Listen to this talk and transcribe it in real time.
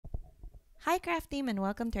Hi craft team, and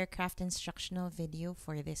welcome to our craft instructional video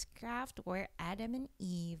for this craft where Adam and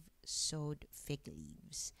Eve sewed fig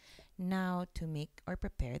leaves. Now to make or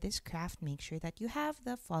prepare this craft, make sure that you have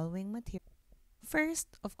the following material.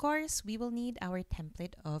 First, of course, we will need our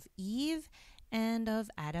template of Eve and of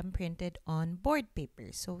Adam printed on board paper.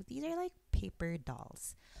 So these are like paper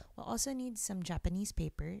dolls. We'll also need some Japanese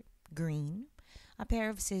paper, green, a pair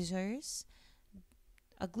of scissors,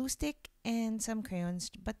 a glue stick, and some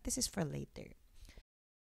crayons, but this is for later.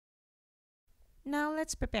 Now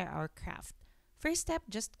let's prepare our craft. First step,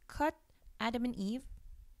 just cut Adam and Eve.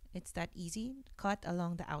 It's that easy. Cut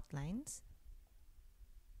along the outlines,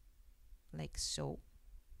 like so.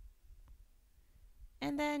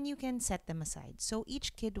 And then you can set them aside. So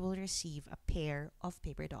each kid will receive a pair of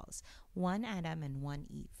paper dolls, one Adam and one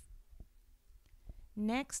Eve.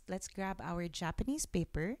 Next, let's grab our Japanese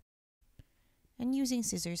paper. And using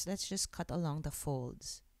scissors, let's just cut along the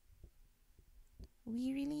folds.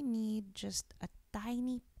 We really need just a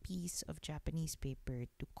tiny piece of Japanese paper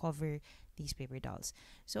to cover these paper dolls.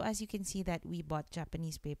 So as you can see that we bought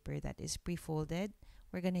Japanese paper that is pre-folded,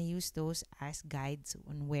 we're going to use those as guides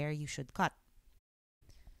on where you should cut.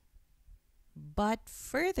 But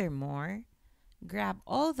furthermore, grab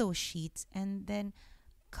all those sheets and then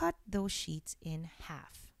cut those sheets in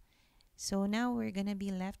half. So now we're going to be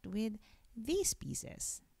left with these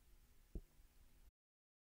pieces.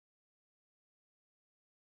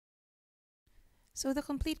 So the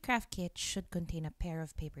complete craft kit should contain a pair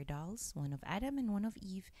of paper dolls, one of Adam and one of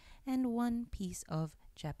Eve, and one piece of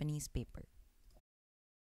Japanese paper.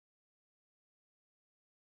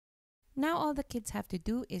 Now all the kids have to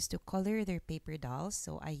do is to color their paper dolls.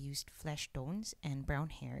 So I used flesh tones and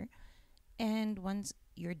brown hair. And once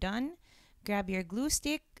you're done, grab your glue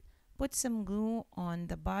stick, put some glue on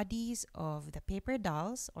the bodies of the paper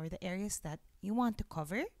dolls or the areas that you want to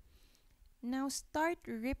cover. Now start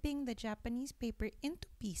ripping the Japanese paper into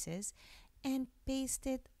pieces and paste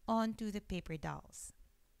it onto the paper dolls.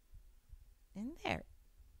 And there.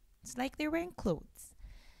 It's like they're wearing clothes.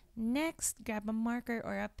 Next, grab a marker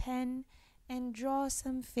or a pen and draw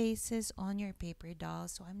some faces on your paper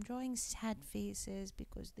dolls. So I'm drawing sad faces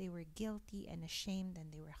because they were guilty and ashamed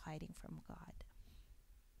and they were hiding from God.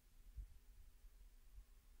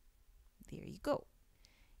 There you go.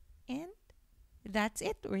 And that's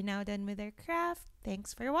it. We're now done with our craft.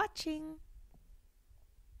 Thanks for watching.